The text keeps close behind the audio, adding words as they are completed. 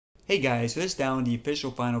Hey guys, so this is down the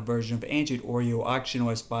official final version of Android Oreo Auction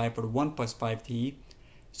OS 5 for the OnePlus 5T.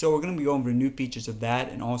 So we're going to be going over the new features of that,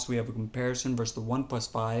 and also we have a comparison versus the OnePlus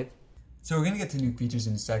 5. So we're going to get to new features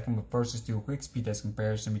in a second, but first let's do a quick speed test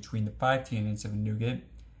comparison between the 5T and the 7 Nougat.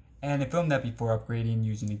 And I filmed that before upgrading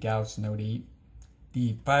using the Galaxy Note 8,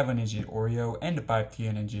 the 5 on Android Oreo, and the 5T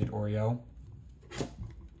on Android Oreo.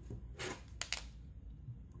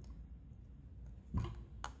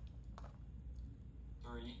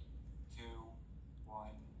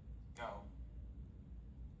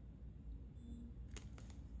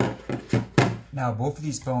 Now, both of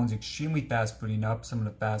these phones extremely fast booting up, some of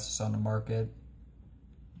the fastest on the market.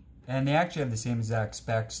 And they actually have the same exact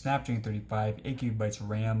specs, Snapdragon 35, 8GB of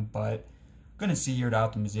RAM, but I'm going to see here the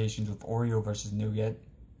optimizations with Oreo versus Nougat.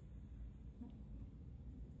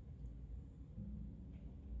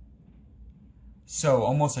 So,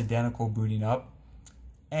 almost identical booting up,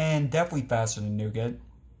 and definitely faster than Nougat.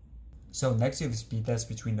 So, next we have a speed test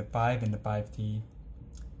between the 5 and the 5T,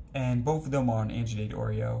 and both of them are on Android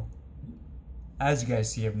Oreo. As you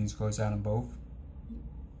guys see, everything's closed out on both.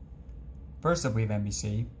 First up, we have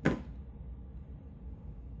NBC.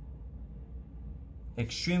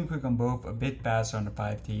 Extremely quick on both, a bit faster on the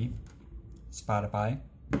 5T. Spotify.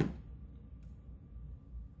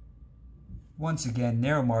 Once again,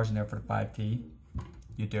 narrow margin there for the 5T.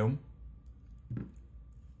 YouTube.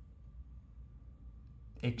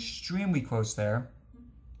 Extremely close there.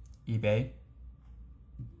 eBay.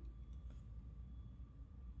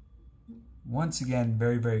 Once again,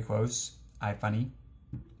 very, very close. iFunny.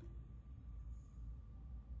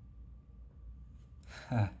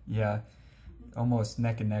 Yeah, almost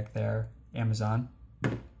neck and neck there. Amazon.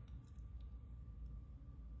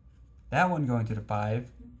 That one going to the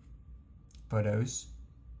 5. Photos.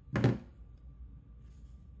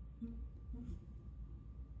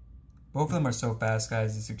 Both of them are so fast,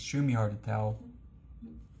 guys, it's extremely hard to tell.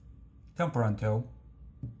 Temperanto.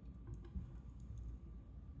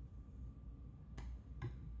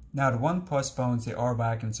 Now, the OnePlus phones, they are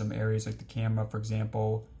lacking in some areas, like the camera, for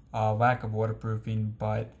example, lack of waterproofing,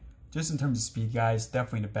 but just in terms of speed, guys,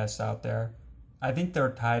 definitely the best out there. I think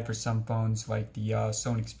they're tied for some phones, like the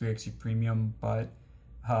Sony Xperia XZ Premium, but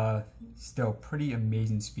still pretty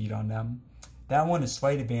amazing speed on them. That one is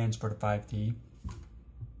slight advantage for the 5T.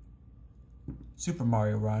 Super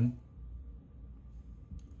Mario Run.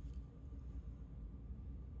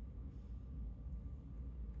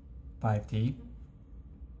 (5T).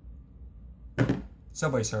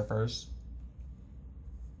 Subway Surfers.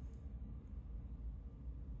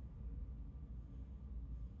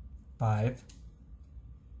 (5).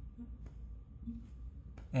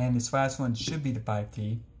 And this last one should be the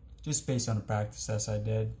 5T, just based on the practice test I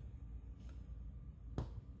did.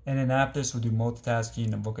 And then after this, we'll do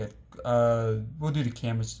multitasking and look at, we'll do the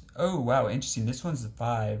cameras. Oh, wow, interesting. This one's the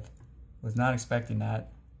 5. Was not expecting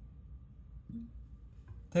that.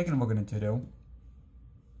 Taking a look at it though.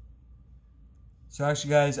 So actually,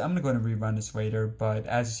 guys, I'm going to go ahead and rerun this later, but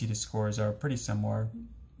as you see, the scores are pretty similar.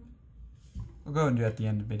 We'll go and do it at the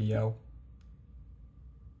end of the video.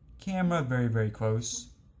 Camera, very, very close.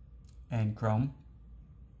 And Chrome.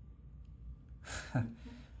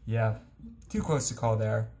 Yeah, too close to call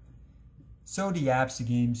there. So the apps, the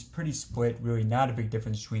games, pretty split. Really not a big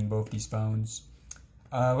difference between both these phones.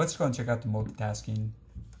 Let's go and check out the multitasking.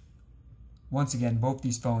 Once again, both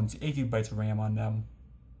these phones, 8GB of RAM on them.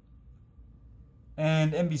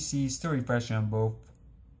 And NBC still refreshing on both,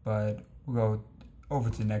 but we'll go over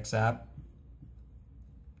to the next app.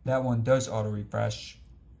 That one does auto refresh.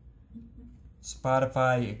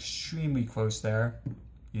 Spotify, extremely close there.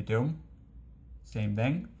 YouTube, same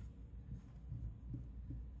thing.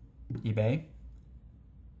 eBay.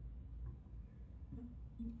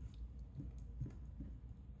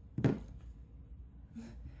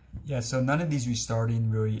 Yeah, so none of these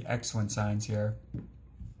restarting, really excellent signs here.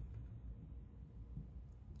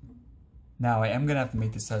 Now, I am going to have to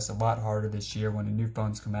make this test a lot harder this year when the new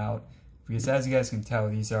phones come out. Because as you guys can tell,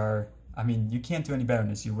 these are, I mean, you can't do any better than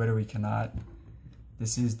this. You literally cannot.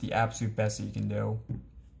 This is the absolute best that you can do.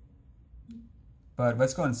 But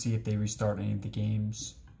let's go and see if they restart any of the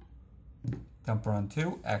games. Temple Run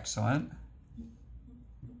 2, excellent.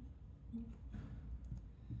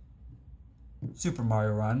 Super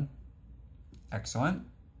Mario Run, excellent.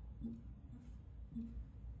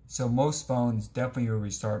 So most phones definitely will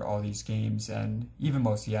restart all these games, and even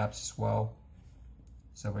most of the apps as well.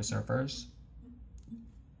 Subway Surfers.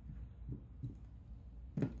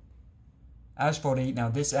 Asphalt 8, now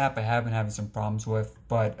this app I have been having some problems with,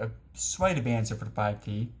 but a slight advance for the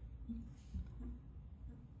 5T.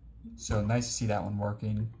 So nice to see that one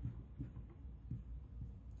working.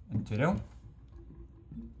 And video.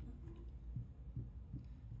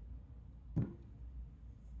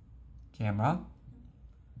 Camera.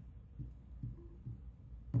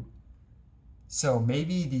 So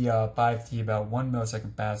maybe the 5T about 1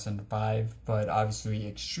 millisecond faster than the 5, but obviously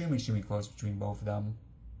extremely close between both of them.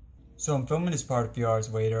 So I'm filming this part a few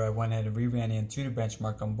hours later. I went ahead and reran the Antutu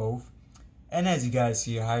benchmark on both. And as you guys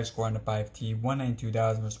see, a higher score on the 5T,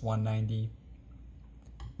 192,000 versus 190.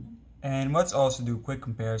 And let's also do a quick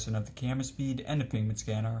comparison of the camera speed and the fingerprint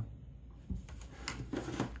scanner.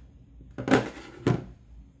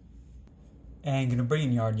 And I'm going to bring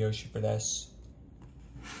in Yard Yoshi for this.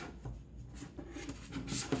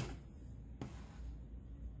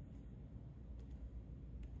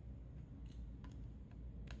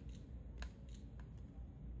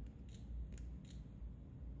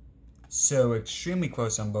 So extremely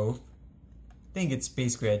close on both. I think it's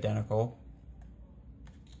basically identical.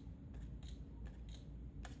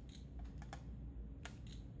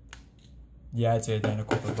 Yeah, it's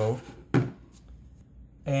identical for both.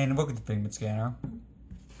 And look at the fingerprint scanner.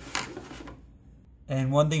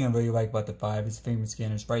 And one thing I really like about the 5 is the fingerprint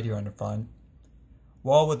scanner is right here on the front.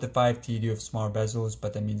 While with the 5T you do have smaller bezels,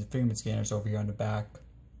 but that means the fingerprint scanner is over here on the back.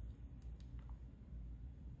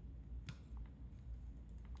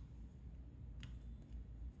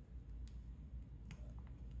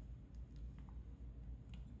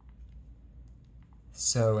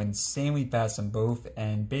 So insanely fast on both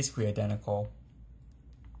and basically identical.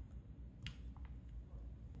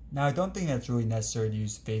 Now I don't think that's really necessary to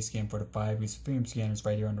use the face scan for the 5 because the fingerprint scanner is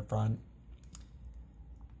right here on the front.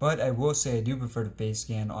 But I will say I do prefer the face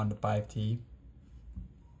scan on the 5T.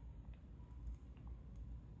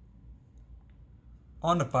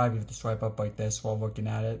 On the 5 you have to swipe up like this while looking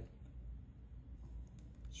at it.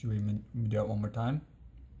 Should we do that one more time?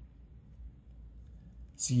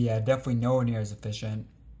 So yeah, definitely nowhere near as efficient.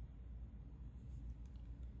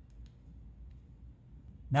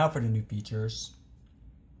 Now for the new features.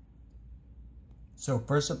 So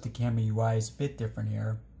first up, the camera UI is a bit different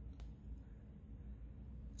here.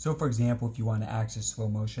 So for example, if you want to access slow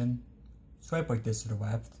motion, swipe like this to the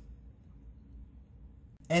left.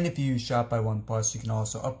 And if you use Shop by OnePlus, you can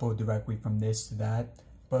also upload directly from this to that.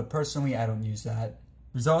 But personally, I don't use that.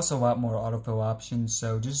 There's also a lot more autofill options,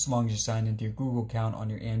 so just as long as you sign into your Google account on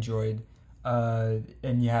your Android,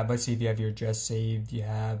 and you have, let's say if you have your address saved, you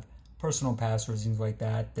have personal passwords, things like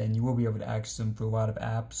that, then you will be able to access them through a lot of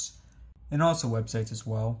apps, and also websites as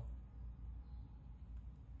well.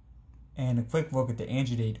 And a quick look at the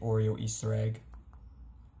Android 8 Oreo Easter egg.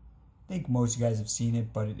 I think most of you guys have seen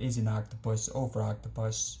it, but it is an octopus over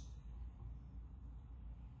octopus.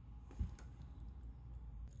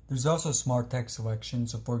 There's also smart text selection,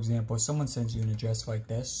 so for example, if someone sends you an address like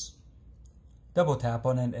this, double tap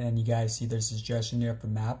on it and you guys see there's a suggestion there for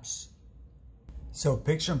maps. So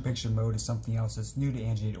picture-in-picture mode is something else that's new to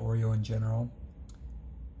Android Oreo in general.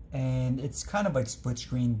 And it's kind of like split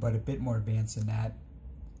screen, but a bit more advanced than that.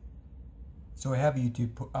 So I have a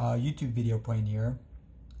YouTube video playing here,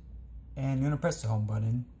 and I'm going to press the home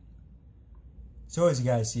button. So as you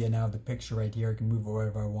guys see, I now have the picture right here. I can move it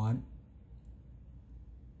wherever I want.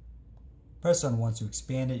 Press on once to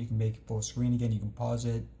expand it. You can make it full screen again. You can pause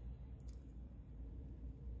it.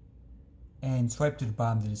 And swipe to the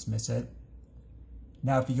bottom to dismiss it.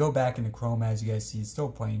 Now if you go back into Chrome, as you guys see, it's still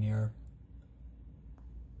playing here.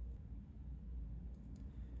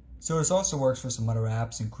 So this also works for some other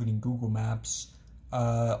apps, including Google Maps.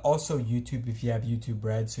 Also YouTube if you have YouTube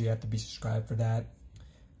Red, so you have to be subscribed for that.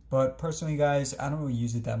 But personally guys, I don't really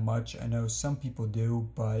use it that much. I know some people do,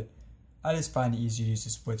 but I just find it easier to use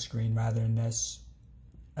the split screen rather than this.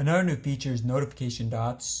 Another new feature is notification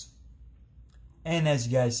dots. And as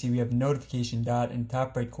you guys see, we have a notification dot in the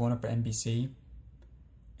top right corner for NBC.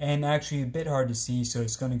 And actually a bit hard to see, so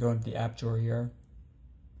it's going to go into the app drawer here.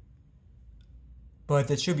 But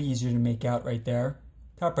that should be easier to make out right there.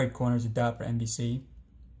 Top right corner is a dot for NBC.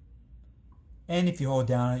 And if you hold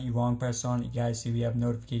down it, you long press on it, you guys see we have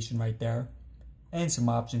notification right there. And some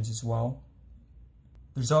options as well.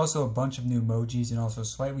 There's also a bunch of new emojis and also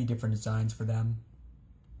slightly different designs for them.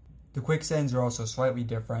 The quick settings are also slightly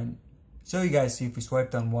different. So you guys see if we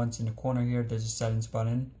swipe down once in the corner here, there's a settings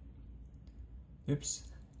button. Oops.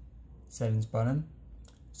 Settings button.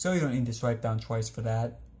 So you don't need to swipe down twice for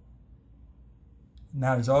that.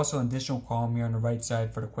 Now there's also an additional column here on the right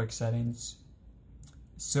side for the quick settings.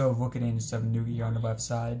 So look at Nougat Nougat here on the left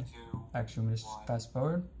side. Actually, I'm going to fast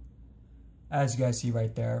forward. As you guys see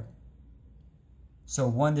right there. So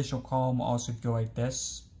one additional column, also if you go like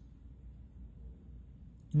this,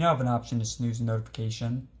 you now have an option to snooze a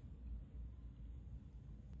notification.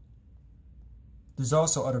 There's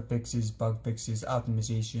also other fixes, bug fixes,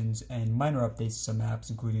 optimizations, and minor updates to some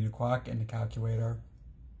apps, including the clock and the calculator.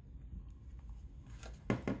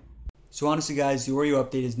 So honestly guys, the Oreo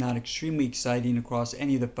update is not extremely exciting across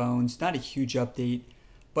any of the phones, not a huge update,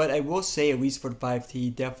 but I will say, at least for the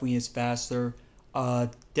 5T, definitely is faster.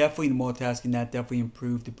 Definitely the multitasking, that definitely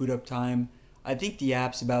improved the boot up time. I think the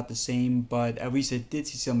app's about the same, but at least I did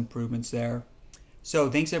see some improvements there. So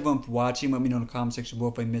thanks everyone for watching. Let me know in the comment section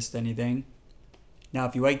below if I missed anything. Now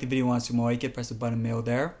if you liked the video and want to see more, you can press the button below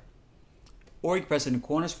there. Or you can press it in the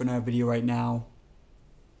corners for another video right now.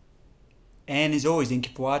 And as always, thank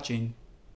you for watching.